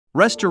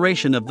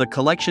Restoration of the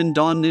collection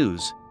Dawn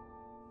News.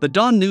 The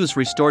Dawn News,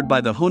 restored by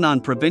the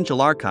Henan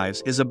Provincial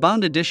Archives, is a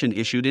bound edition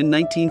issued in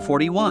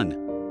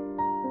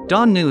 1941.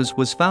 Dawn News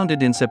was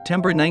founded in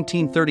September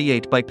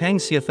 1938 by Peng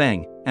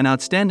Xiafeng, an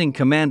outstanding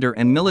commander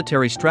and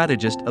military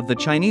strategist of the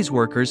Chinese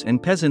Workers'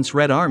 and Peasants'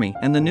 Red Army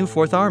and the New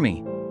Fourth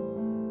Army.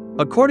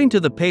 According to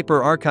the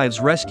paper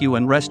archive's rescue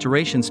and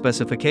restoration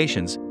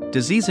specifications,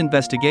 disease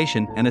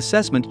investigation and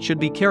assessment should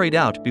be carried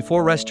out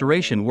before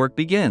restoration work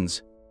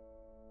begins.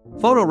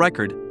 Photo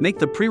record: make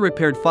the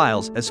pre-repaired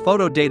files as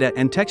photo data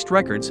and text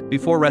records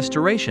before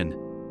restoration.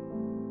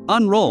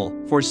 Unroll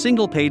for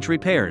single-page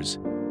repairs.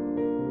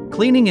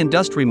 Cleaning and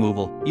dust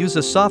removal: use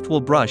a soft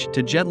wool brush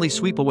to gently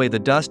sweep away the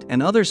dust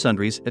and other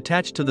sundries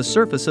attached to the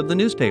surface of the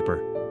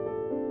newspaper.